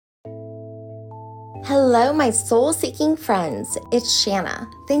Hello, my soul seeking friends. It's Shanna.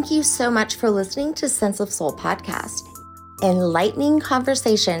 Thank you so much for listening to Sense of Soul podcast. Enlightening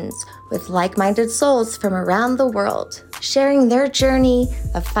conversations with like minded souls from around the world, sharing their journey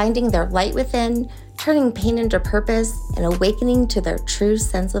of finding their light within, turning pain into purpose, and awakening to their true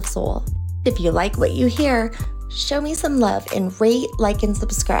sense of soul. If you like what you hear, show me some love and rate, like, and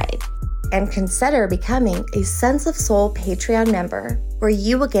subscribe. And consider becoming a Sense of Soul Patreon member, where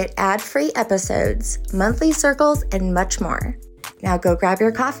you will get ad-free episodes, monthly circles, and much more. Now go grab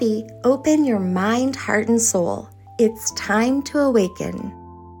your coffee, open your mind, heart, and soul. It's time to awaken.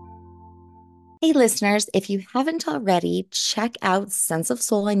 Hey listeners, if you haven't already, check out Sense of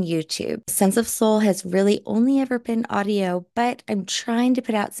Soul on YouTube. Sense of Soul has really only ever been audio, but I'm trying to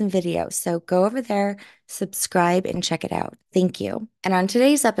put out some video. So go over there, subscribe, and check it out. Thank you. And on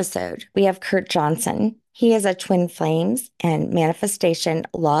today's episode, we have Kurt Johnson. He is a twin flames and manifestation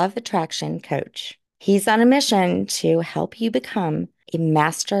law of attraction coach. He's on a mission to help you become a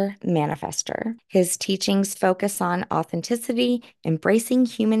master manifester. His teachings focus on authenticity, embracing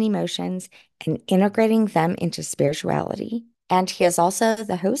human emotions, and integrating them into spirituality. And he is also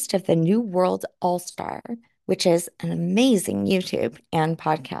the host of the New World All-Star, which is an amazing YouTube and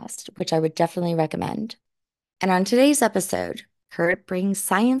podcast, which I would definitely recommend. And on today's episode, Kurt brings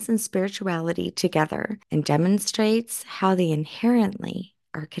science and spirituality together and demonstrates how they inherently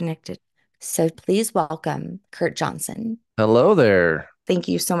are connected. So please welcome Kurt Johnson. Hello there. Thank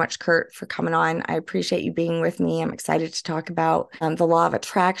you so much, Kurt, for coming on. I appreciate you being with me. I'm excited to talk about the law of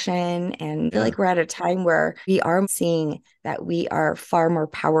attraction, and I feel like we're at a time where we are seeing that we are far more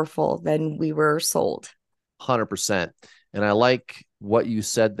powerful than we were sold. 100%. And I like what you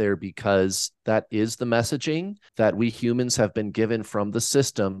said there, because that is the messaging that we humans have been given from the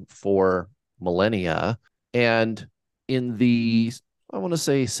system for millennia. And in the, I want to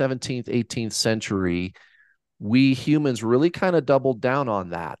say 17th, 18th century, we humans really kind of doubled down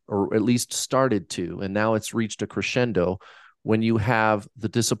on that, or at least started to. And now it's reached a crescendo when you have the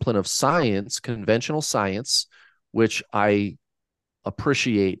discipline of science, conventional science, which I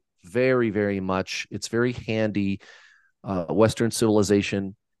appreciate very, very much. It's very handy. Western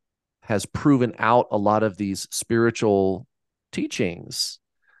civilization has proven out a lot of these spiritual teachings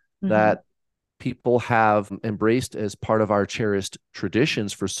that people have embraced as part of our cherished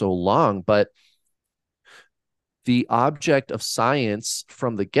traditions for so long. But the object of science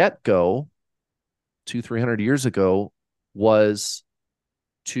from the get-go, 200-300 years ago, was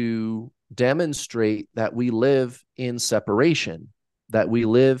to demonstrate that we live in separation, that we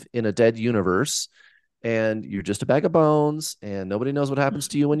live in a dead universe, and you're just a bag of bones, and nobody knows what happens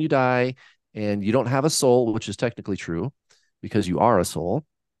to you when you die, and you don't have a soul, which is technically true because you are a soul.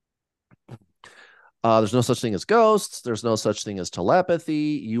 There's no such thing as ghosts. There's no such thing as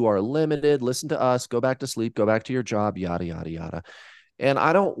telepathy. You are limited. Listen to us. Go back to sleep. Go back to your job, yada, yada, yada. And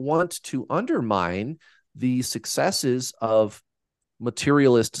I don't want to undermine the successes of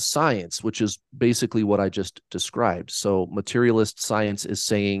materialist science, which is basically what I just described. So materialist science is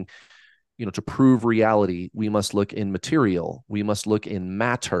saying, to prove reality, we must look in material. We must look in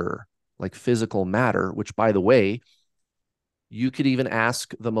matter, like physical matter, which, by the way, you could even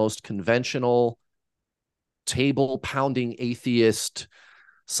ask the most conventional table pounding atheist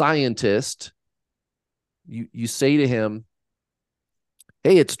scientist. You say to him,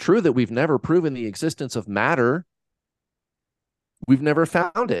 hey, it's true that we've never proven the existence of matter. We've never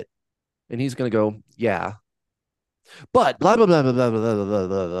found it. And he's going to go, yeah, but blah, blah, blah, blah, blah, blah,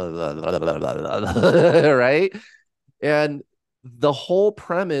 blah, blah, blah, blah, blah, right? And the whole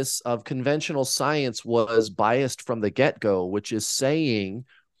premise of conventional science was biased from the get-go, which is saying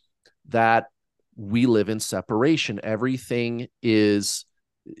that we live in separation. Everything is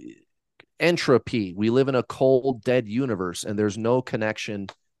entropy. We live in a cold, dead universe, and there's no connection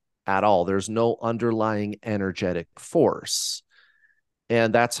at all. There's no underlying energetic force.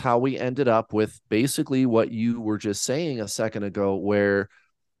 And that's how we ended up with basically what you were just saying a second ago, where,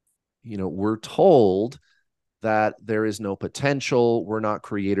 we're told that there is no potential, we're not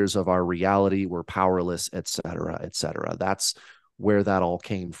creators of our reality, we're powerless, et cetera, et cetera. That's where that all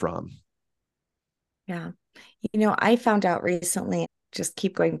came from. Yeah. I found out recently, just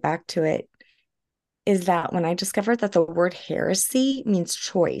keep going back to it, is that when I discovered that the word heresy means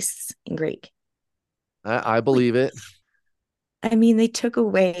choice in Greek. I believe it. I mean, they took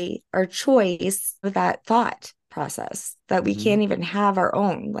away our choice with that thought process, that we can't even have our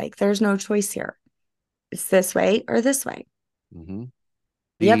own. Like, there's no choice here. It's this way or this way.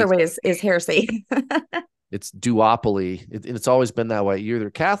 The other way is heresy. It's duopoly. It's always been that way. You're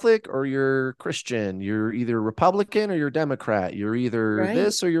either Catholic or you're Christian. You're either Republican or you're Democrat. You're either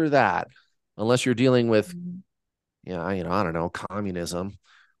this or you're that. unless you're dealing with, I don't know, communism,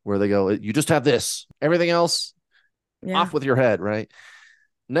 where they go, you just have this, everything else off with your head, right?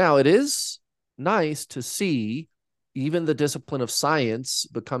 Now, it is nice to see even the discipline of science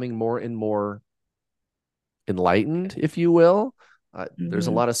becoming more and more enlightened, if you will. There's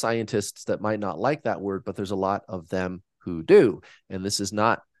a lot of scientists that might not like that word, but there's a lot of them who do. And this is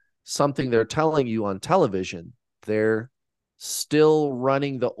not something they're telling you on television. They're still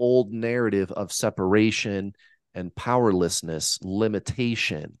running the old narrative of separation and powerlessness,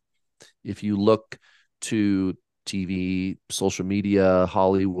 limitation. If you look to TV, social media,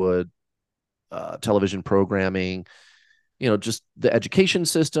 Hollywood, television programming, just the education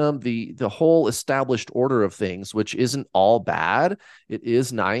system, the whole established order of things, which isn't all bad. It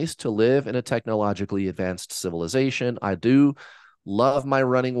is nice to live in a technologically advanced civilization. I do love my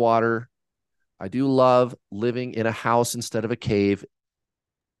running water. I do love living in a house instead of a cave.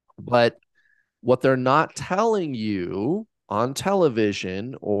 But what they're not telling you on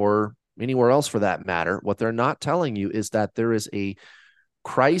television or anywhere else for that matter, what they're not telling you is that there is a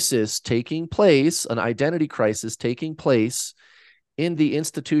crisis taking place, an identity crisis taking place in the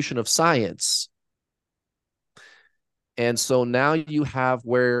institution of science. And so now you have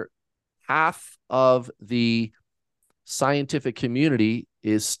where half of the scientific community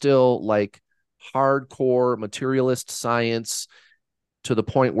is still like hardcore materialist science, to the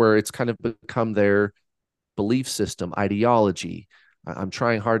point where it's kind of become their belief system, ideology. I'm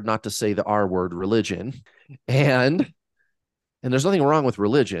trying hard not to say the R word, religion. And there's nothing wrong with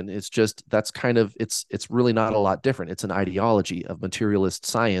religion. It's just that's kind of it's really not a lot different. It's an ideology of materialist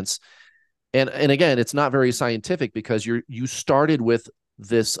science. And again, it's not very scientific, because you started with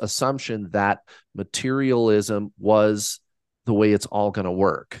this assumption that materialism was the way it's all going to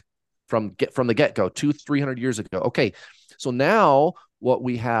work from the get-go, 200-300 years ago. Okay, so now what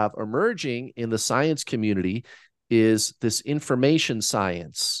we have emerging in the science community is this information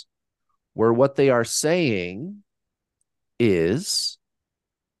science, where what they are saying is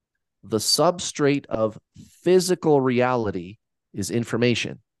the substrate of physical reality is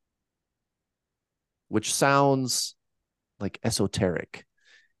information, which sounds like esoteric,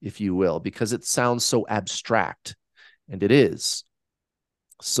 if you will, because it sounds so abstract, and it is.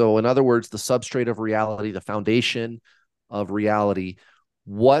 So in other words, the substrate of reality, the foundation of reality,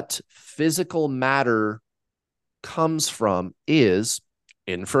 what physical matter comes from is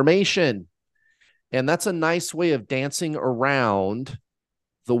information. And that's a nice way of dancing around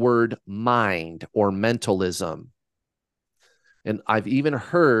the word mind or mentalism. And I've even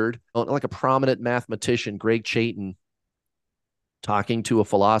heard, like, a prominent mathematician, Greg Chaitin, talking to a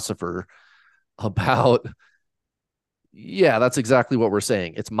philosopher about, yeah, that's exactly what we're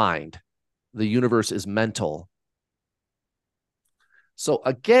saying. It's mind. The universe is mental. So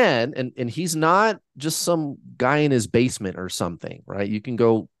again, and he's not just some guy in his basement or something, right? You can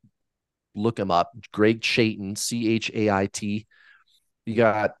go look him up. Greg Chaitin, Chait. You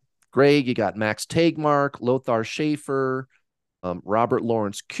got Greg, you got Max Tegmark, Lothar Schaefer, Robert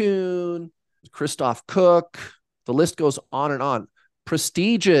Lawrence Kuhn, Christoph Koch. The list goes on and on.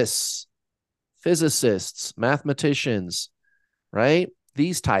 Prestigious physicists, mathematicians, right?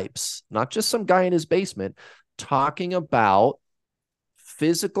 These types, not just some guy in his basement, talking about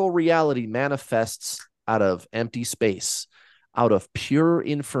physical reality manifests out of empty space, out of pure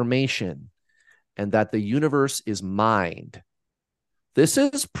information, and that the universe is mind. This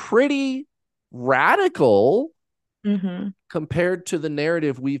is pretty radical compared to the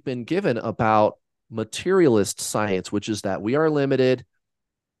narrative we've been given about materialist science, which is that we are limited.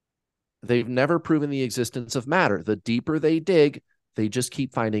 They've never proven the existence of matter. The deeper they dig, they just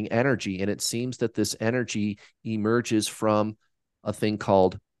keep finding energy. And it seems that this energy emerges from a thing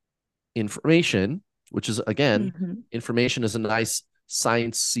called information, which is, again, information is a nice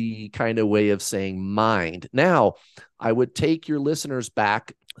science-y kind of way of saying mind. Now, I would take your listeners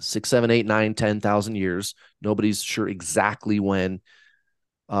back 6, 7, 8, 9, 10,000 years. Nobody's sure exactly when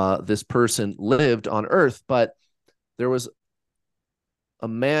this person lived on Earth, but there was a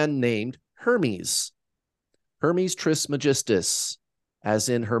man named Hermes Trismegistus, as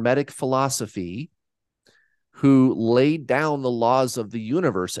in Hermetic philosophy, who laid down the laws of the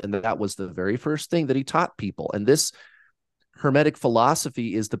universe. And that was the very first thing that he taught people. And this Hermetic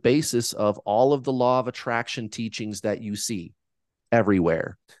philosophy is the basis of all of the law of attraction teachings that you see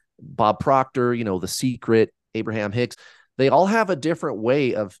everywhere. Bob Proctor, The Secret, Abraham Hicks, they all have a different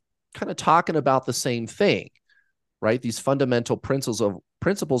way of kind of talking about the same thing, right? These fundamental principles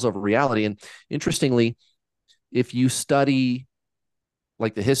of reality. And interestingly, if you study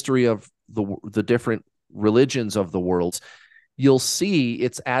like the history of the different religions of the world, you'll see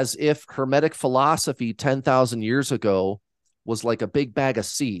it's as if Hermetic philosophy 10,000 years ago was like a big bag of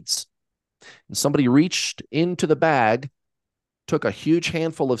seeds. And somebody reached into the bag, took a huge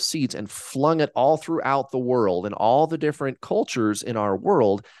handful of seeds and flung it all throughout the world. And all the different cultures in our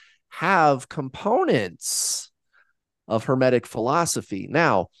world have components of Hermetic philosophy.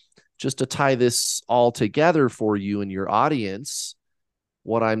 Now, just to tie this all together for you and your audience,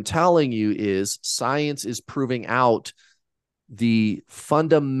 what I'm telling you is science is proving out the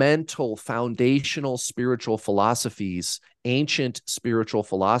fundamental, foundational spiritual philosophies, ancient spiritual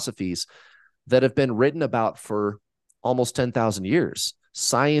philosophies that have been written about for almost 10,000 years.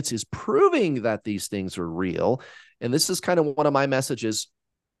 Science is proving that these things are real. And this is kind of one of my messages,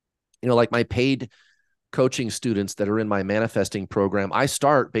 like my paid coaching students that are in my manifesting program. I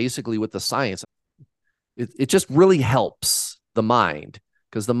start basically with the science. It just really helps the mind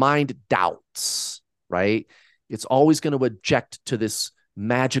because the mind doubts, right? It's always going to object to this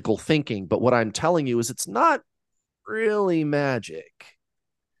magical thinking. But what I'm telling you is it's not really magic.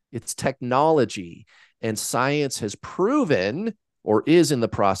 It's technology. And science has proven, or is in the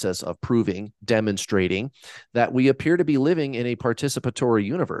process of proving, demonstrating, that we appear to be living in a participatory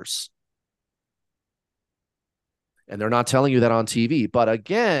universe. And they're not telling you that on TV. But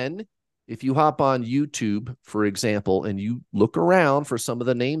again, if you hop on YouTube, for example, and you look around for some of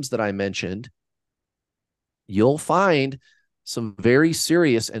the names that I mentioned, you'll find some very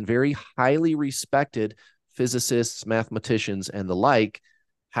serious and very highly respected physicists, mathematicians, and the like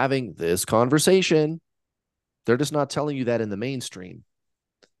having this conversation. They're just not telling you that in the mainstream.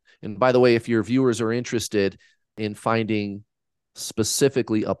 And by the way, if your viewers are interested in finding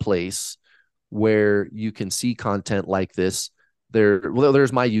specifically a place where you can see content like this,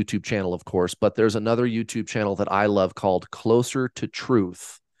 there's my YouTube channel, of course, but there's another YouTube channel that I love called Closer to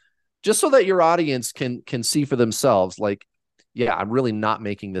Truth, just so that your audience can see for themselves, like, yeah, I'm really not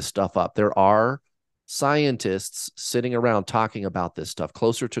making this stuff up. There are scientists sitting around talking about this stuff.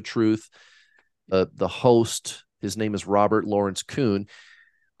 Closer to Truth. The host, his name is Robert Lawrence Kuhn.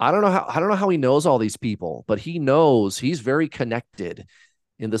 I don't know how he knows all these people, but he knows he's very connected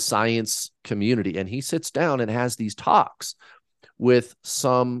in the science community. And he sits down and has these talks with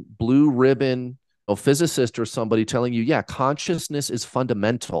some blue ribbon physicist or somebody telling you, yeah, consciousness is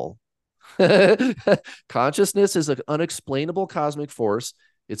fundamental. Consciousness is an unexplainable cosmic force.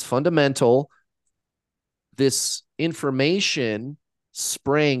 It's fundamental. This information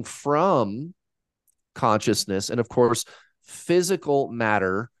sprang from consciousness. And of course, physical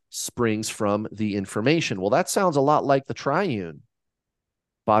matter springs from the information. Well, that sounds a lot like the triune: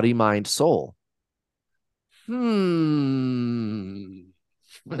 body, mind, soul.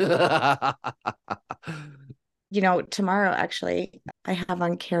 Tomorrow, actually, I have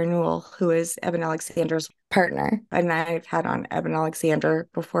on Karen Newell, who is Eben Alexander's partner. And I've had on Eben Alexander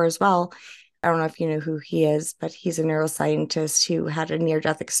before as well. I don't know if you know who he is, but he's a neuroscientist who had a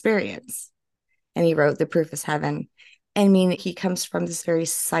near-death experience. And he wrote The Proof is Heaven. I mean, he comes from this very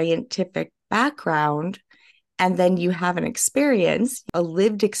scientific background. And then you have an experience, a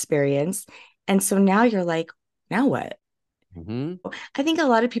lived experience. And so now you're like, now what? Mm-hmm. I think a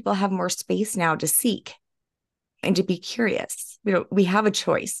lot of people have more space now to seek and to be curious. We have a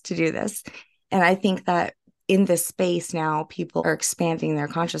choice to do this. And I think that in this space now, people are expanding their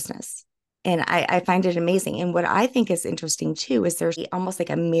consciousness. And I find it amazing. And what I think is interesting too, is there's almost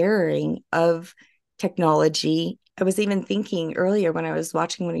like a mirroring of technology. I was even thinking earlier when I was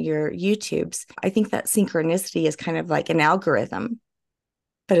watching one of your YouTubes, I think that synchronicity is kind of like an algorithm,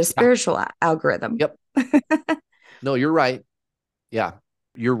 but a spiritual algorithm. Yep. No, you're right. Yeah,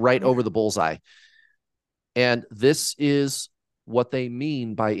 you're right over the bullseye. And this is what they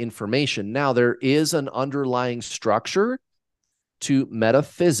mean by information. Now, there is an underlying structure to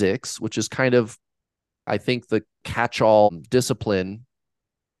metaphysics, which is kind of, I think, the catch-all discipline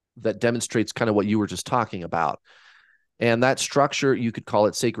that demonstrates kind of what you were just talking about. And that structure, you could call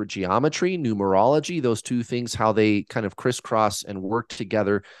it sacred geometry, numerology, those two things, how they kind of crisscross and work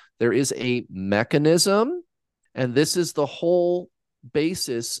together. There is a mechanism, and this is the whole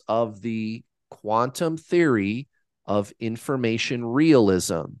basis of the quantum theory of information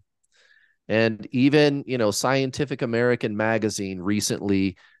realism. And even, Scientific American magazine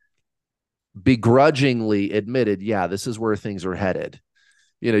recently begrudgingly admitted, yeah, this is where things are headed.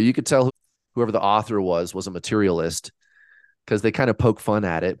 You could tell whoever the author was a materialist because they kind of poke fun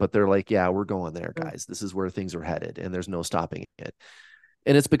at it, but they're like, yeah, we're going there, guys. This is where things are headed, and there's no stopping it.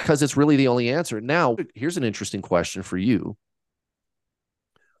 And it's because it's really the only answer. Now, here's an interesting question for you.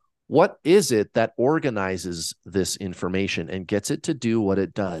 What is it that organizes this information and gets it to do what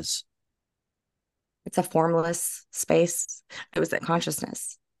it does? It's a formless space. It was that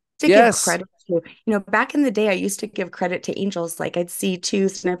consciousness. To give Yes. credit to, back in the day, I used to give credit to angels. Like I'd see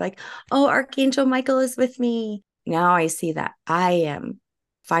twos and I'd be like, oh, Archangel Michael is with me. Now I see that I am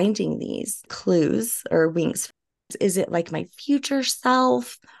finding these clues or wings. Is it like my future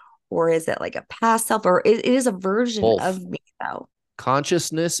self, or is it like a past self, or it is a version Both. of me though?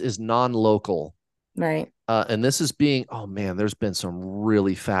 Consciousness is non-local. Right. And this is being, oh man, there's been some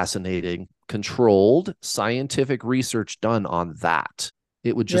really fascinating, controlled scientific research done on that.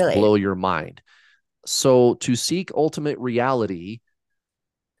 It would just Really. blow your mind. So to seek ultimate reality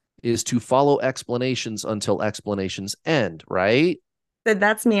is to follow explanations until explanations end, right?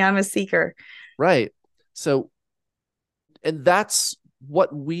 That's me. I'm a seeker. Right. So, and that's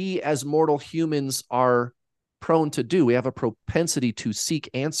what we as mortal humans are prone to do. We have a propensity to seek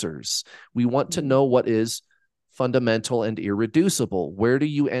answers. We want to know what is fundamental and irreducible. Where do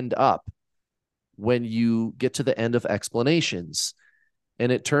you end up when you get to the end of explanations?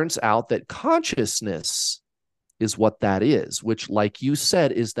 And it turns out that consciousness is what that is, which, like you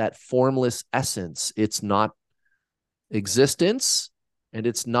said, is that formless essence. It's not existence and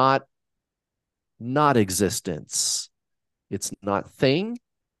it's not existence. It's not thing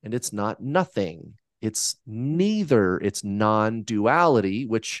and it's not nothing. It's neither. It's non-duality,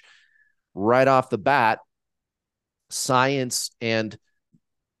 which right off the bat, science and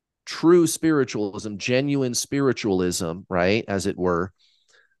true spiritualism, genuine spiritualism, right, as it were,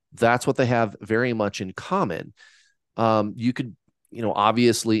 that's what they have very much in common. You could,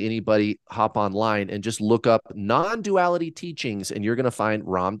 obviously anybody hop online and just look up non-duality teachings, and you're going to find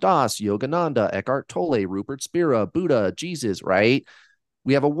Ram Dass, Yogananda, Eckhart Tolle, Rupert Spira, Buddha, Jesus, right?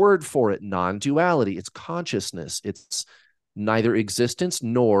 We have a word for it, non-duality. It's consciousness. It's neither existence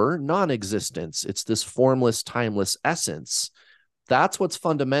nor non-existence. It's this formless, timeless essence. That's what's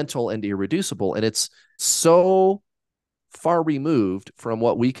fundamental and irreducible. And it's so far removed from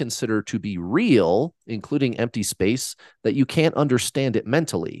what we consider to be real, including empty space, that you can't understand it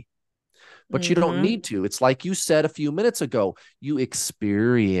mentally. But you don't need to. It's like you said a few minutes ago, you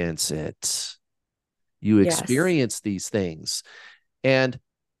experience it. You Yes. experience these things. And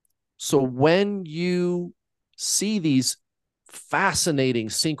so when you see these fascinating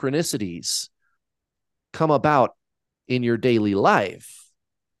synchronicities come about in your daily life,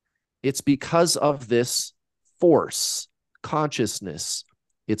 it's because of this force, consciousness.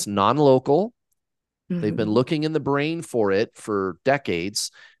 It's non-local. They've been looking in the brain for it for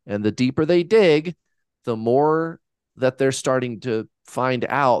decades. And the deeper they dig, the more that they're starting to find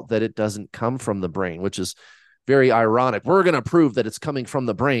out that it doesn't come from the brain, which is very ironic. We're going to prove that it's coming from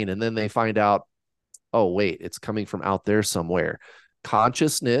the brain. And then they find out, oh, wait, it's coming from out there somewhere.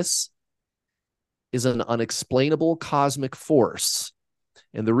 Consciousness is an unexplainable cosmic force.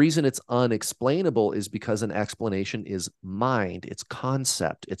 And the reason it's unexplainable is because an explanation is mind, it's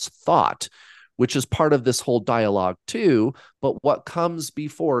concept, it's thought, which is part of this whole dialogue too. But what comes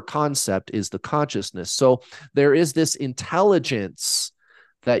before concept is the consciousness. So there is this intelligence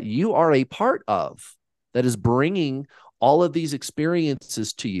that you are a part of that is bringing all of these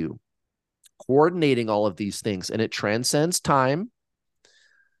experiences to you, coordinating all of these things, and it transcends time.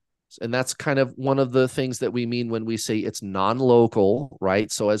 And that's kind of one of the things that we mean when we say it's non-local,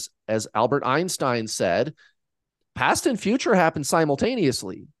 right? So as Albert Einstein said, past and future happen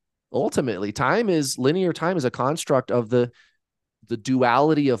simultaneously. Ultimately, linear time is a construct of the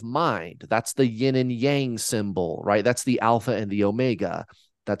duality of mind. That's the yin and yang symbol, right? That's the alpha and the omega.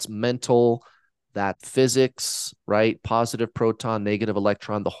 That's mental, that physics, right? Positive proton, negative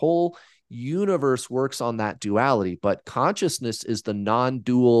electron. The whole universe works on that duality, but consciousness is the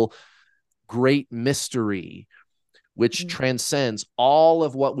non-dual great mystery, which transcends all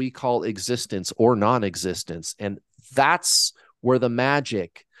of what we call existence or non-existence. And that's where the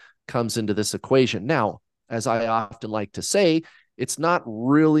magic comes into this equation. Now, as I often like to say, it's not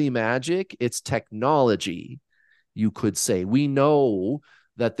really magic, it's technology, you could say. We know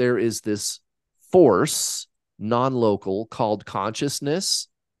that there is this force, non-local, called consciousness.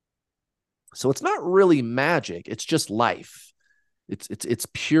 So it's not really magic, it's just life. It's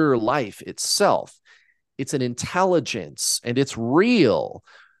pure life itself. It's an intelligence and it's real.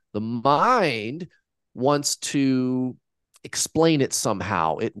 The mind wants to explain it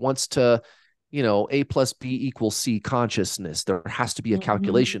somehow. It wants to, A plus B equals C consciousness. There has to be a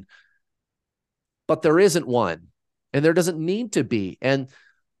calculation, but there isn't one, and there doesn't need to be. And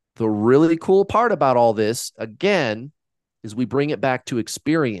the really cool part about all this, again, is we bring it back to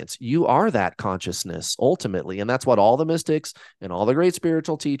experience. You are that consciousness ultimately. And that's what all the mystics and all the great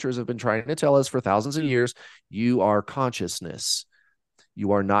spiritual teachers have been trying to tell us for thousands of years. You are consciousness.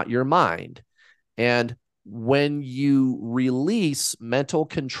 You are not your mind. And when you release mental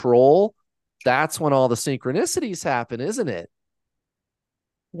control, that's when all the synchronicities happen, isn't it?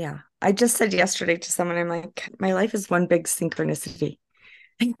 Yeah. I just said yesterday to someone, I'm like, my life is one big synchronicity.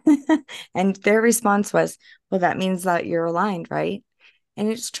 And their response was, well, that means that you're aligned, right? And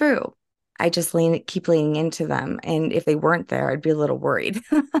it's true. I just keep leaning into them. And if they weren't there, I'd be a little worried.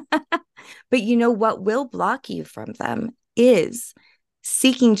 But you know what will block you from them is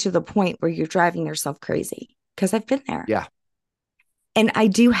seeking to the point where you're driving yourself crazy. Because I've been there. Yeah. And I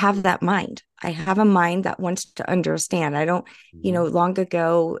do have that mind. I have a mind that wants to understand. I don't, Mhm. long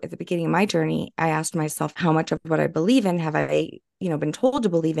ago at the beginning of my journey, I asked myself, how much of what I believe in have I, been told to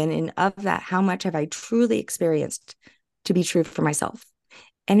believe in? And of that, how much have I truly experienced to be true for myself?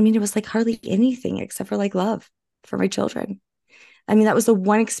 And I mean, it was like hardly anything except for like love for my children. I mean, that was the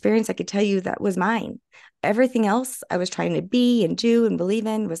one experience I could tell you that was mine. Everything else I was trying to be and do and believe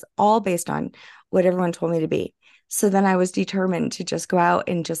in was all based on what everyone told me to be. So then I was determined to just go out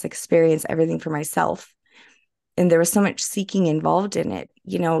and just experience everything for myself. And there was so much seeking involved in it,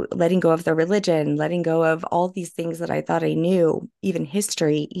 letting go of the religion, letting go of all these things that I thought I knew, even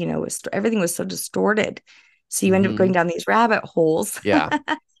history, everything was so distorted. So you end up going Mhm. down these rabbit holes. Yeah.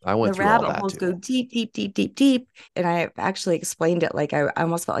 I The went through all rabbit that holes too. go deep, deep, deep, deep, deep. And I actually explained it like I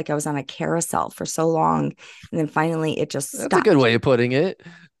almost felt like I was on a carousel for so long. And then finally it just That's a good stopped. way of putting it.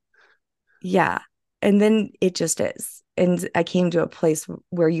 Yeah. And then it just is. And I came to a place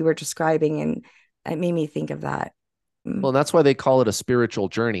where you were describing, and it made me think of that. Well, Mm. and that's why they call it a spiritual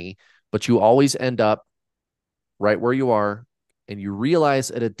journey, but you always end up right where you are. And you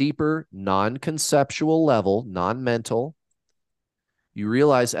realize at a deeper, non conceptual level, non mental, you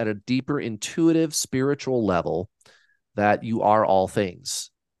realize at a deeper, intuitive, spiritual level that you are all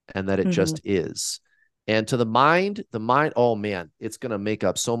things and that it Mm-hmm. just is. And to the mind, oh man, it's going to make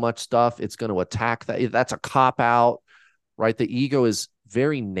up so much stuff. It's going to attack that. That's a cop out, right? The ego is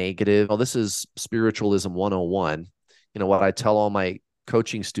very negative. Oh, this is spiritualism 101. What I tell all my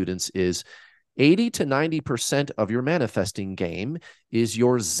coaching students is 80 to 90% of your manifesting game is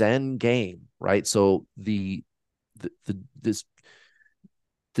your Zen game, right? So this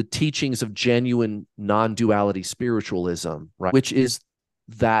the teachings of genuine non-duality spiritualism, right? Which is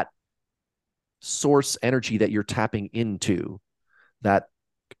that source energy that you're tapping into, that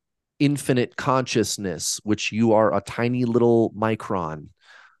infinite consciousness, which you are a tiny little micron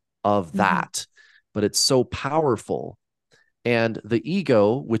of Mm-hmm. that. But it's so powerful. And the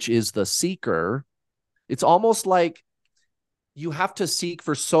ego, which is the seeker, it's almost like you have to seek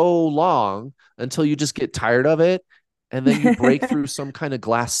for so long until you just get tired of it. And then you break through some kind of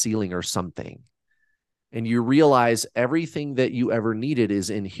glass ceiling or something. And you realize everything that you ever needed is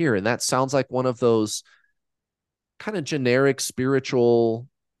in here. And that sounds like one of those kind of generic spiritual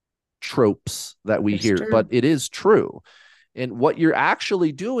tropes that we It's hear, but true. it is true. And what you're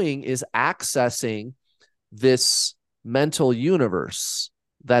actually doing is accessing this mental universe.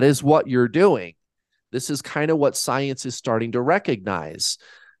 That is what you're doing. This is kind of what science is starting to recognize,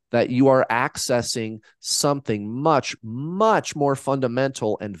 that you are accessing something much, much more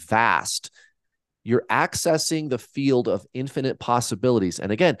fundamental and vast. You're accessing the field of infinite possibilities.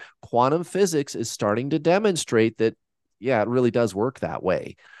 And again, quantum physics is starting to demonstrate that, yeah, it really does work that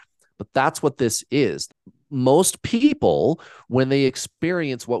way. But that's what this is. Most people, when they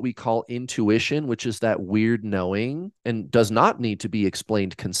experience what we call intuition, which is that weird knowing and does not need to be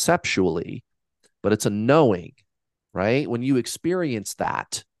explained conceptually, but it's a knowing, right? When you experience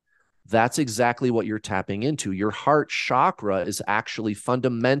that, that's exactly what you're tapping into. Your heart chakra is actually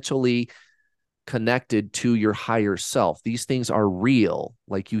fundamentally connected to your higher self. These things are real.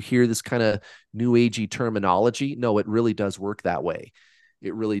 Like you hear this kind of new agey terminology. No, it really does work that way.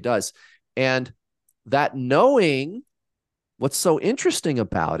 It really does. And that knowing, what's so interesting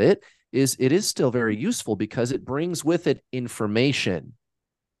about it is still very useful because it brings with it information.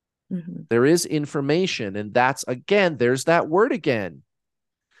 Mm-hmm. There is information. And that's again, there's that word again.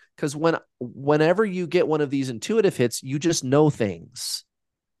 Because whenever you get one of these intuitive hits, you just know things.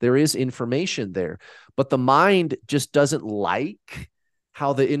 There is information there, but the mind just doesn't like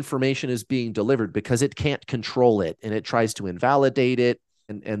how the information is being delivered because it can't control it and it tries to invalidate it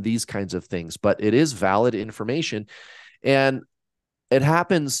and these kinds of things. But it is valid information. And it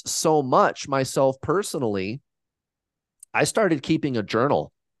happens so much. Myself personally, I started keeping a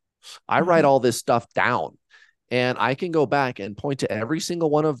journal. I write Mm-hmm. all this stuff down and I can go back and point to every single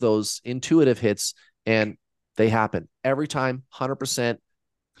one of those intuitive hits, and they happen every time, 100%.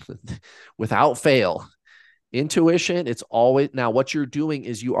 Without fail. Intuition, it's always now what you're doing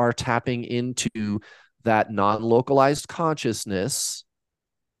is you are tapping into that non-localized consciousness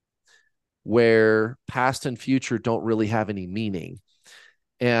where past and future don't really have any meaning.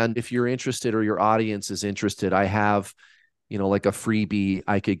 And if you're interested or your audience is interested, I have, like a freebie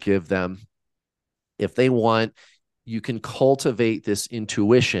I could give them. If they want, you can cultivate this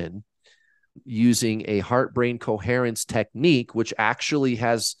intuition using a heart brain coherence technique, which actually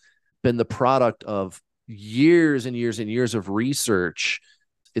has been the product of years and years and years of research.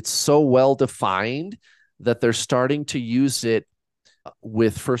 It's so well defined that they're starting to use it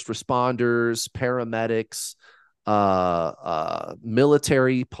with first responders, paramedics,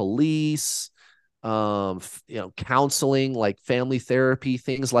 military, police, counseling, like family therapy,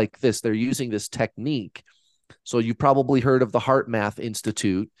 things like this. They're using this technique. So you probably heard of the HeartMath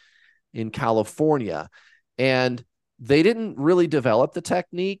Institute in California, and they didn't really develop the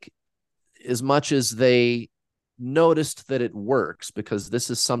technique as much as they noticed that it works, because this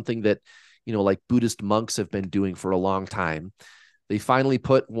is something that, like Buddhist monks have been doing for a long time. They finally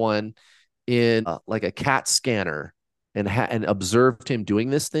put one in like a CAT scanner and observed him doing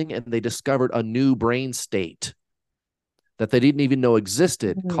this thing, and they discovered a new brain state that they didn't even know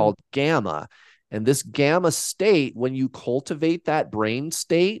existed called gamma. And this gamma state, when you cultivate that brain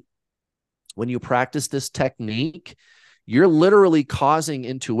state, when you practice this technique, you're literally causing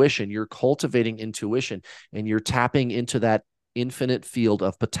intuition, you're cultivating intuition, and you're tapping into that infinite field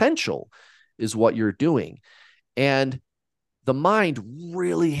of potential is what you're doing. And the mind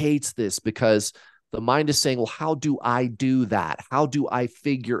really hates this, because the mind is saying, well, how do I do that? How do I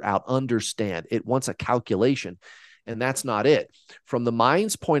figure out, understand? It wants a calculation, and that's not it. From the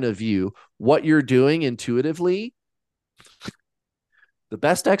mind's point of view, what you're doing intuitively, the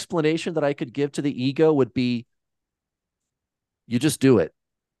best explanation that I could give to the ego would be, you just do it.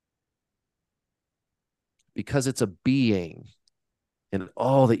 Because it's a being. And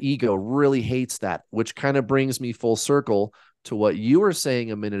the ego really hates that, which kind of brings me full circle to what you were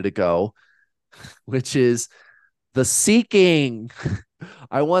saying a minute ago, which is the seeking.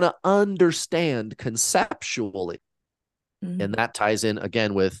 I want to understand conceptually. And that ties in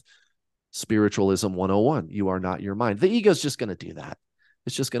again with Spiritualism 101. You are not your mind. The ego is just going to do that.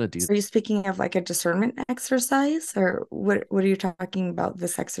 It's just going to do that. Are you speaking of like a discernment exercise, or what are you talking about,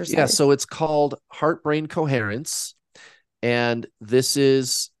 this exercise? Yeah, so it's called heart brain coherence. And this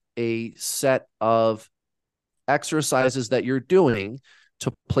is a set of exercises that you're doing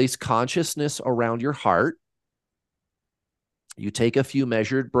to place consciousness around your heart. You take a few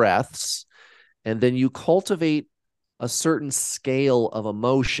measured breaths, and then you cultivate a certain scale of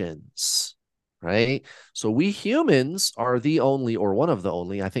emotions, right? So we humans are the only, or one of the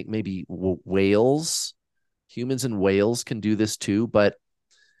only, I think maybe whales, humans and whales can do this too, but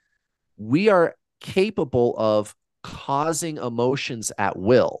we are capable of causing emotions at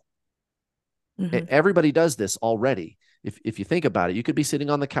will. Everybody does this already. If you think about it, you could be sitting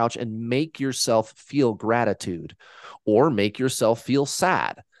on the couch and make yourself feel gratitude or make yourself feel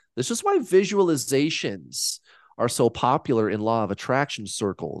sad. This is why visualizations are so popular in law of attraction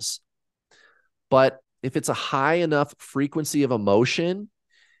circles. But if it's a high enough frequency of emotion,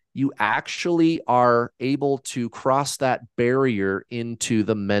 you actually are able to cross that barrier into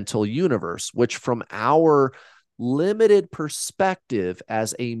the mental universe, which from our limited perspective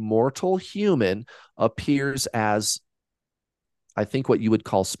as a mortal human appears as, I think, what you would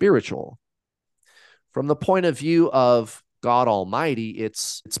call spiritual. From the point of view of God Almighty,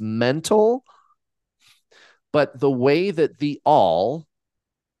 it's mental, but the way that the all,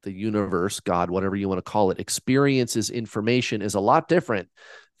 the universe, God, whatever you want to call it, experiences information is a lot different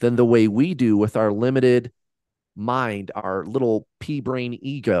than the way we do with our limited mind, our little pea brain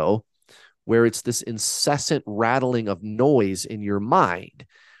ego, where it's this incessant rattling of noise in your mind.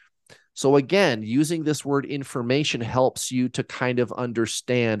 So again, using this word information helps you to kind of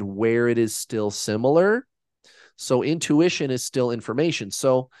understand where it is still similar. So intuition is still information.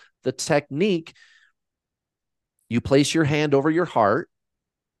 So the technique, you place your hand over your heart,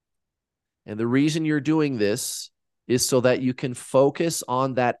 and the reason you're doing this is so that you can focus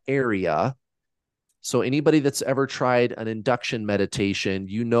on that area. So anybody that's ever tried an induction meditation,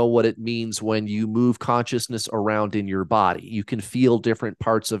 you know what it means when you move consciousness around in your body. You can feel different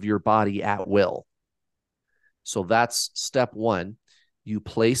parts of your body at will. So that's step one. You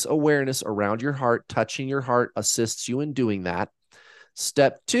place awareness around your heart. Touching your heart assists you in doing that.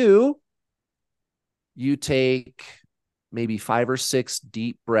 Step two, you take maybe 5 or 6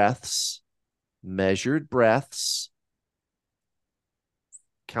 deep breaths, measured breaths.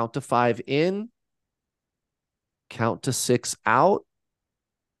 Count to 5 in, count to 6 out.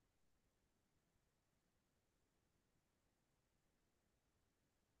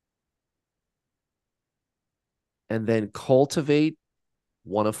 And then cultivate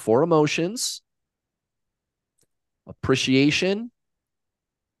one of four emotions: appreciation,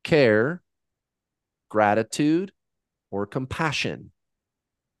 care, gratitude, or compassion.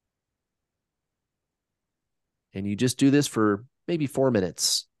 And you just do this for maybe 4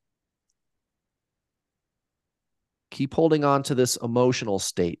 minutes. Keep holding on to this emotional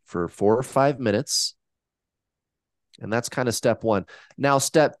state for 4 or 5 minutes. And that's kind of step one. Now,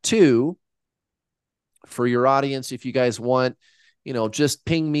 step two, for your audience, if you guys want, just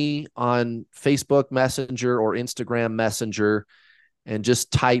ping me on Facebook Messenger or Instagram Messenger and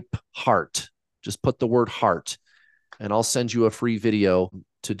just type heart. Just put the word heart, and I'll send you a free video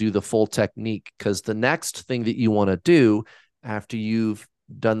to do the full technique. Because the next thing that you want to do after you've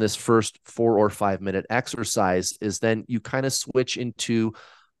done this first 4 or 5 minute exercise is then you kind of switch into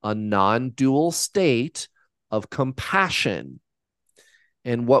a non-dual state of compassion.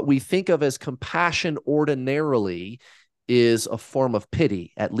 And what we think of as compassion ordinarily is a form of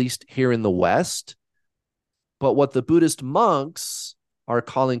pity, at least here in the West. But what the Buddhist monks are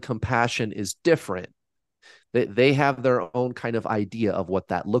calling compassion is different. They have their own kind of idea of what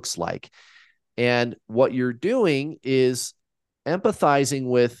that looks like. And what you're doing is empathizing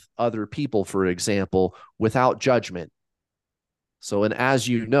with other people, for example, without judgment. So, and as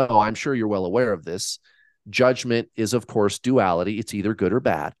you know, I'm sure you're well aware of this, judgment is, of course, duality. It's either good or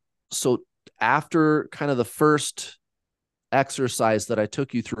bad. So after kind of the first exercise that I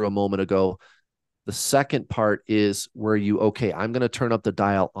took you through a moment ago, the second part is where I'm going to turn up the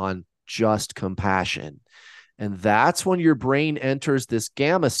dial on just compassion. And that's when your brain enters this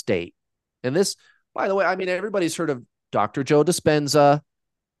gamma state. And this, by the way, I mean, everybody's heard of Dr. Joe Dispenza,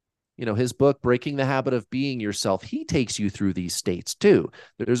 his book, Breaking the Habit of Being Yourself. He takes you through these states too.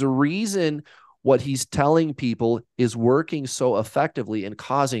 There's a reason what he's telling people is working so effectively and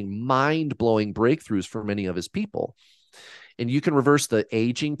causing mind-blowing breakthroughs for many of his people. And you can reverse the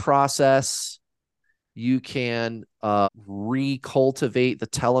aging process. You can recultivate the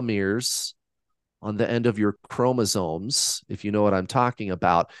telomeres on the end of your chromosomes, if you know what I'm talking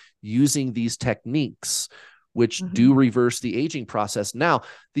about, using these techniques, which do reverse the aging process. Now,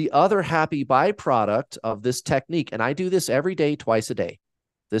 the other happy byproduct of this technique, and I do this every day, twice a day,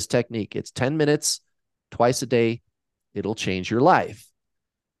 this technique, it's 10 minutes, twice a day, it'll change your life.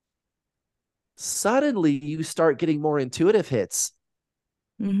 Suddenly, you start getting more intuitive hits.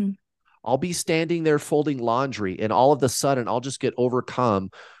 I'll be standing there folding laundry, and all of a sudden, I'll just get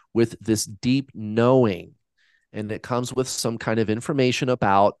overcome with this deep knowing. And it comes with some kind of information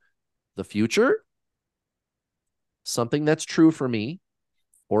about the future, something that's true for me,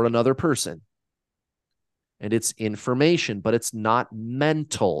 or another person. And it's information, but it's not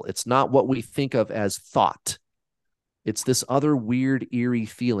mental. It's not what we think of as thought. It's this other weird, eerie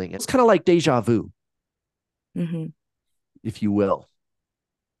feeling. It's kind of like deja vu, if you will.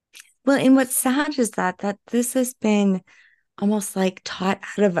 Well, and what's sad is that this has been almost like taught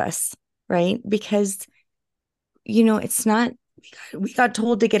out of us, right? Because, it's not, we got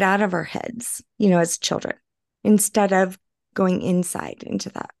told to get out of our heads, as children, instead of going inside into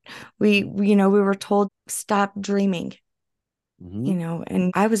that. We were told, stop dreaming,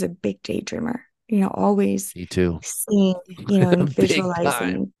 and I was a big daydreamer, always. Me too. Seeing, and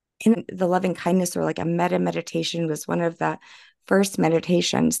visualizing. And the loving kindness, or like a meditation, was one of the first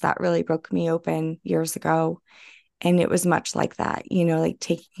meditations that really broke me open years ago. And it was much like that, like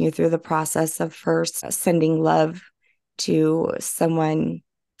taking you through the process of first sending love to someone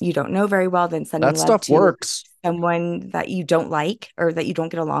you don't know very well, then sending that love stuff to works. Someone that you don't like or that you don't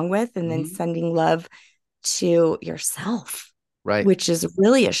get along with, and then sending love to yourself, right? Which is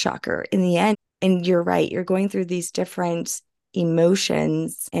really a shocker in the end. And you're right, you're going through these different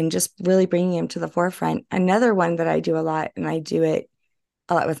emotions and just really bringing them to the forefront. Another one that I do a lot, and I do it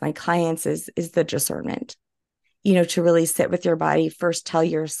a lot with my clients, is the discernment. To really sit with your body, first tell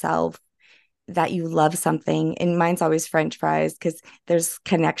yourself that you love something. And mine's always French fries, because there's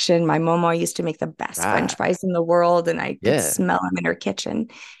connection. My mama used to make the best French fries in the world, and I could smell them in her kitchen.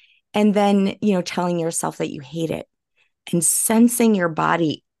 And then, telling yourself that you hate it, and sensing your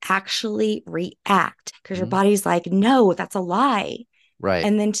body actually react, because your body's like, no, that's a lie. Right.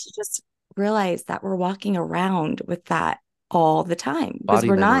 And then to just realize that we're walking around with that all the time, because Body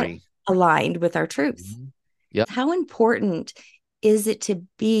we're memory. not aligned with our truth. Yep. How important is it to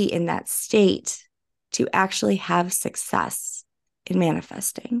be in that state to actually have success in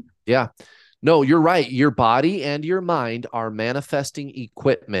manifesting? Yeah. No, you're right. Your body and your mind are manifesting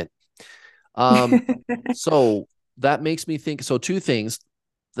equipment. So that makes me think. So two things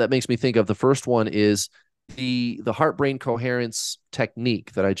that makes me think of. The first one is the heart-brain coherence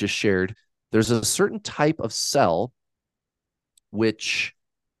technique that I just shared. There's a certain type of cell which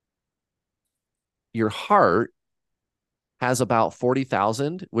your heart has about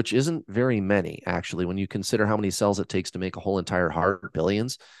 40,000, which isn't very many, actually, when you consider how many cells it takes to make a whole entire heart,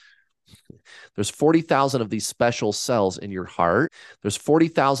 billions. There's 40,000 of these special cells in your heart. There's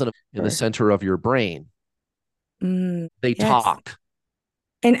 40,000 in the center of your brain. They talk.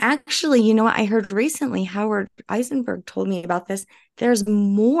 And actually, you know what I heard recently, Howard Eisenberg told me about this. There's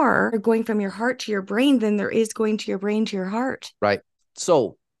more going from your heart to your brain than there is going to your brain to your heart. Right.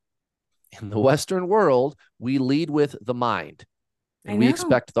 So in the Western world, we lead with the mind and we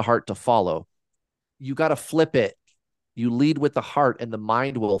expect the heart to follow. You got to flip it. You lead with the heart and the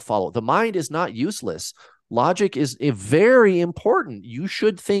mind will follow. The mind is not useless. Logic is very important. You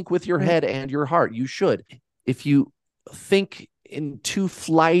should think with your head and your heart. You should. If you think in too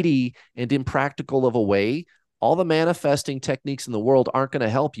flighty and impractical of a way, all the manifesting techniques in the world aren't going to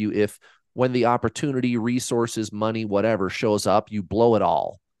help you if when the opportunity, resources, money, whatever shows up, you blow it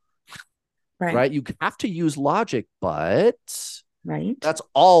all. Right? You have to use logic, but that's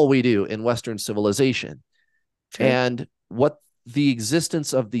all we do in Western civilization. True. And what the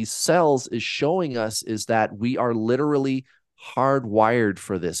existence of these cells is showing us is that we are literally hardwired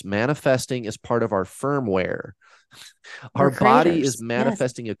for this. Manifesting is part of our firmware. Our body is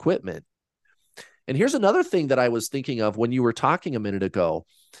manifesting equipment. And here's another thing that I was thinking of when you were talking a minute ago,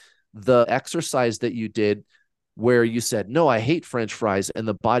 the exercise that you did where you said, no, I hate French fries. And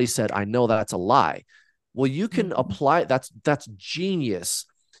the body said, I know that's a lie. Well, you can apply, that's genius,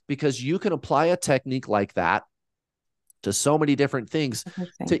 because you can apply a technique like that to so many different things,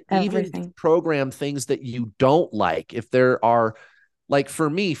 even program things that you don't like. If there are, like for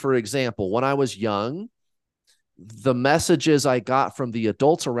me, for example, when I was young, the messages I got from the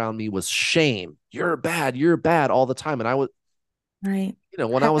adults around me was shame. You're bad all the time. And I was, when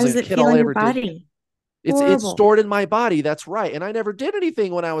I was a kid, all I ever did. It's stored in my body. That's right. And I never did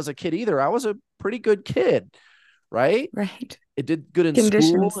anything when I was a kid either. I was a pretty good kid. Right. It did good in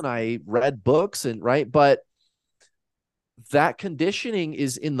school and I read books but that conditioning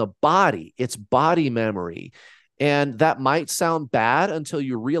is in the body. It's body memory. And that might sound bad until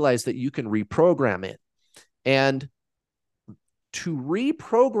you realize that you can reprogram it. And to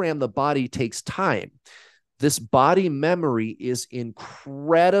reprogram the body takes time. This body memory is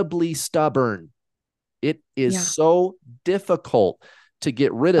incredibly stubborn. It is so difficult to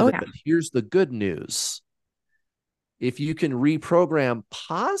get rid of it. But here's the good news. If you can reprogram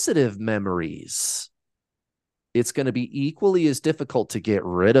positive memories, it's going to be equally as difficult to get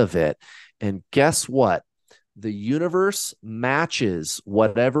rid of it. And guess what? The universe matches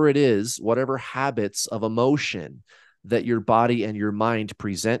whatever it is, whatever habits of emotion that your body and your mind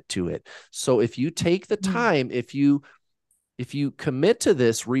present to it. So if you take the time, if you commit to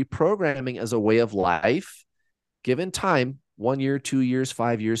this reprogramming as a way of life, given time, 1 year, 2 years,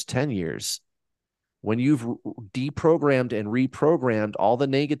 5 years, 10 years, when you've deprogrammed and reprogrammed all the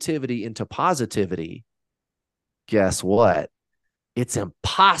negativity into positivity, guess what? It's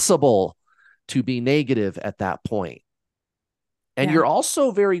impossible to be negative at that point. And you're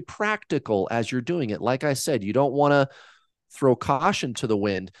also very practical as you're doing it. Like I said, you don't want to throw caution to the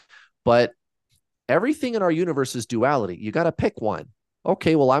wind, but everything in our universe is duality. You got to pick one.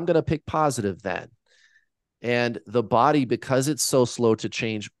 Okay, well, I'm going to pick positive then. And the body, because it's so slow to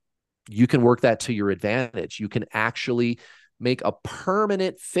change, you can work that to your advantage. You can actually make a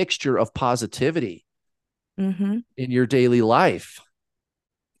permanent fixture of positivity in your daily life.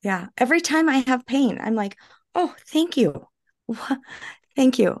 Yeah. Every time I have pain, I'm like, oh, thank you.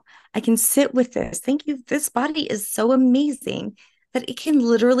 Thank you. I can sit with this. Thank you. This body is so amazing that it can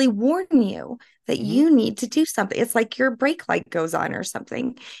literally warn you that you need to do something. It's like your brake light goes on or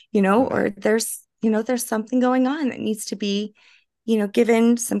something, or there's something going on that needs to be,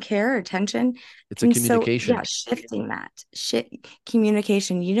 given some care or attention. It's a communication. So, shifting that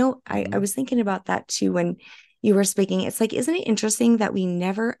communication. I was thinking about that too when you were speaking. It's like, isn't it interesting that we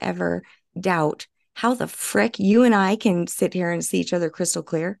never, ever doubt how the frick you and I can sit here and see each other crystal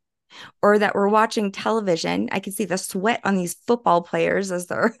clear? Or that we're watching television. I can see the sweat on these football players as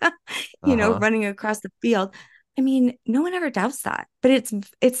they're, running across the field. I mean, no one ever doubts that, but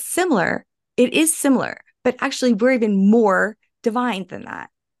it's similar. It is similar, but actually we're even more divine than that,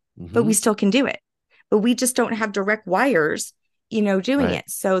 but we still can do it, but we just don't have direct wires, doing it.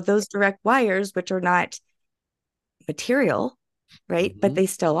 So those direct wires, which are not material, right? But they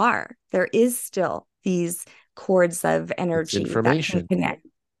still are. There is still these cords of energy, information that can connect.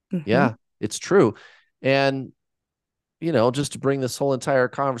 Yeah, it's true. And, just to bring this whole entire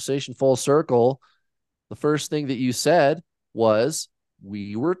conversation full circle, the first thing that you said was,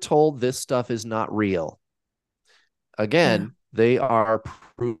 we were told this stuff is not real. Again, They are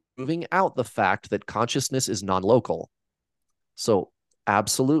proving out the fact that consciousness is non-local. So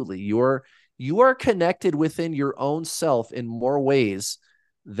absolutely, you are connected within your own self in more ways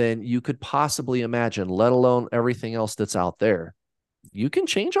than you could possibly imagine, let alone everything else that's out there. You can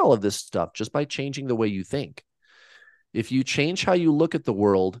change all of this stuff just by changing the way you think. If you change how you look at the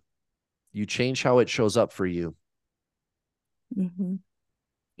world, you change how it shows up for you. Mm-hmm.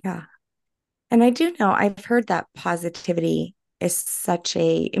 Yeah. And I do know I've heard that positivity is such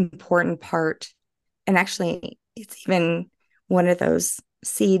a important part. And actually, it's even one of those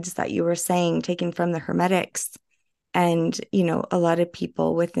seeds that you were saying, taken from the Hermetics. And, a lot of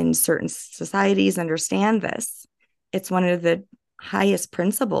people within certain societies understand this. It's one of the highest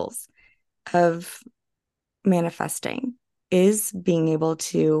principles of manifesting is being able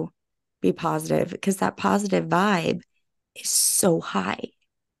to be positive because that positive vibe is so high.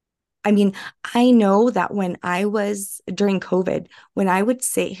 I mean, I know that when I was during COVID, when I would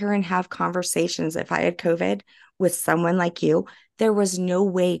sit here and have conversations, if I had COVID with someone like you, there was no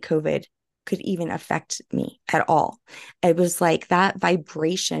way COVID could even affect me at all. It was like that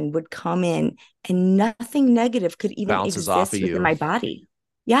vibration would come in and nothing negative could even Bounces off of exist within you. my body.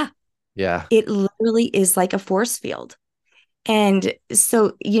 Yeah. Yeah. It literally is like a force field. And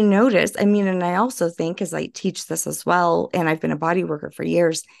so you notice, I mean, and I also think, because I teach this as well, and I've been a body worker for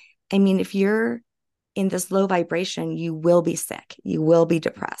years. I mean, if you're in this low vibration, you will be sick, you will be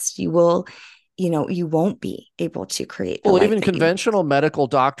depressed, you won't be able to create the Well, life even that you want. conventional medical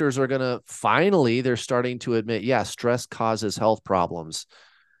doctors are going to finally, they're starting to admit, yeah, stress causes health problems.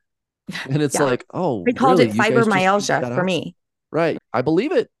 And it's Yeah. like, oh, They called really? it You guys just figured fibromyalgia that for out? me. Right. I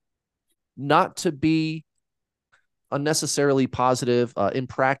believe it. Not to be unnecessarily positive,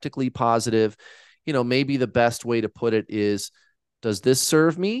 impractically positive. Maybe the best way to put it is, does this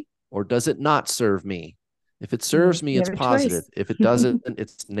serve me or does it not serve me? If it serves me, You it's have a positive. choice. If it doesn't,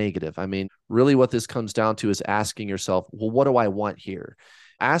 it's negative. I mean, really what this comes down to is asking yourself, well, what do I want here?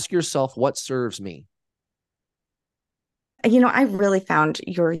 Ask yourself what serves me. I really found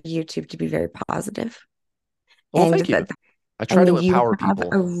your YouTube to be very positive, Well, and thank you. that, I I try to mean, you empower have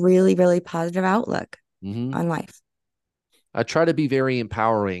people. a really, really positive outlook Mm-hmm. on life. I try to be very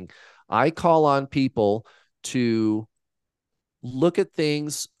empowering. I call on people to look at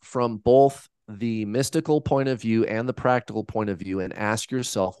things from both the mystical point of view and the practical point of view and ask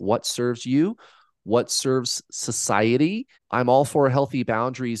yourself what serves you, what serves society. I'm all for healthy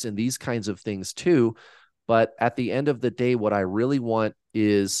boundaries and these kinds of things too. But at the end of the day, what I really want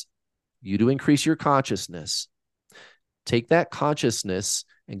is you to increase your consciousness. Take that consciousness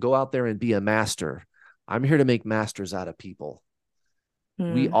and go out there and be a master. I'm here to make masters out of people.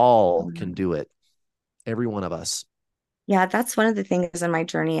 We Hmm. all can do it. Every one of us. Yeah, that's one of the things in my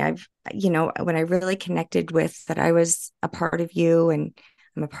journey. When I really connected with that, I was a part of you and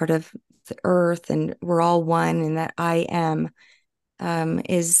I'm a part of the earth and we're all one and that I am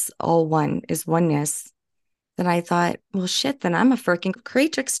is all one, is oneness. Then I thought, well, shit, then I'm a freaking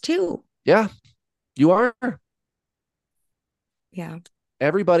creatrix too. Yeah, you are. Yeah.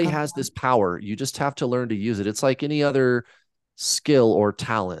 Everybody Um, has this power. You just have to learn to use it. It's like any other skill or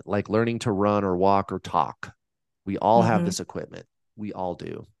talent, like learning to run or walk or talk. We all have mhm. this equipment. We all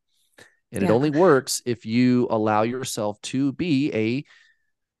do. And it Yeah, only works if you allow yourself to be a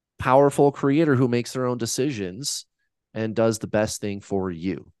powerful creator who makes their own decisions and does the best thing for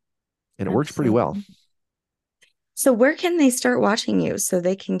you. And it works pretty well. absolutely. So where can they start watching you so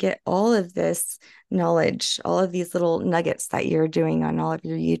they can get all of this knowledge, all of these little nuggets that you're doing on all of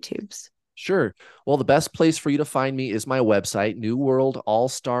your YouTubes? Sure. Well, the best place for you to find me is my website,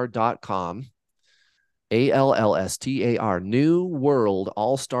 newworldallstar.com. ALLSTAR,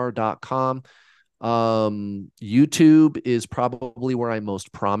 newworldallstar.com. YouTube is probably where I'm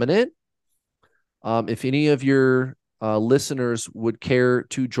most prominent. If any of your listeners would care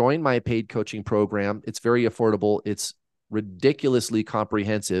to join my paid coaching program, it's very affordable. It's ridiculously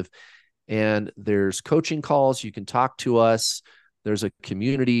comprehensive. And there's coaching calls. You can talk to us. There's a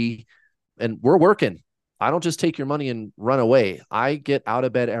community, and we're working. I don't just take your money and run away. I get out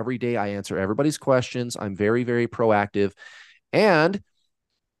of bed every day. I answer everybody's questions. I'm very, very proactive. And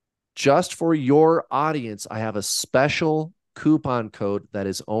just for your audience, I have a special coupon code that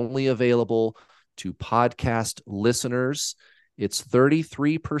is only available to podcast listeners. It's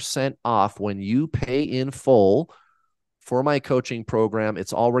 33% off when you pay in full for my coaching program.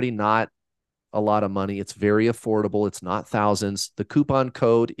 It's already not a lot of money. It's very affordable. It's not thousands. The coupon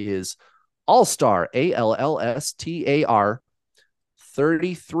code is ALLSTAR, ALLSTAR,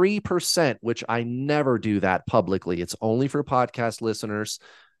 33%, which I never do that publicly. It's only for podcast listeners.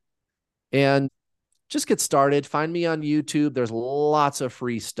 And just get started. Find me on YouTube. There's lots of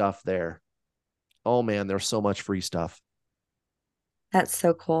free stuff there. Oh man, there's so much free stuff. That's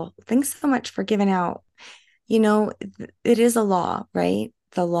so cool. Thanks so much for giving out. It is a law, right?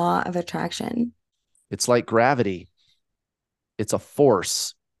 The law of attraction. It's like gravity. It's a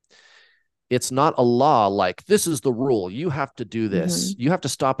force. It's not a law like this is the rule. You have to do this. Mm-hmm. You have to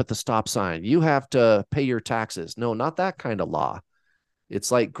stop at the stop sign. You have to pay your taxes. No, not that kind of law.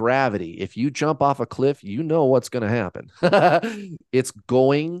 It's like gravity. If you jump off a cliff, you know what's going to happen. It's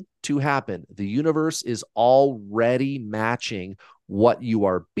going to happen. The universe is already matching what you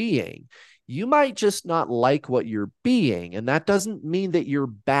are being. You might just not like what you're being, and that doesn't mean that you're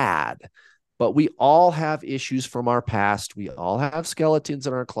bad. But we all have issues from our past. We all have skeletons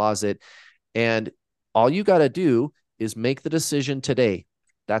in our closet. And all you got to do is make the decision today.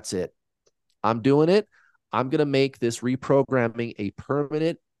 That's it. I'm doing it. I'm going to make this reprogramming a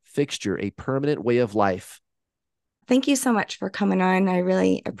permanent fixture, a permanent way of life. Thank you so much for coming on. I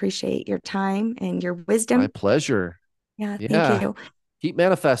really appreciate your time and your wisdom. My pleasure. Yeah, Yeah. thank you. Keep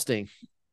manifesting.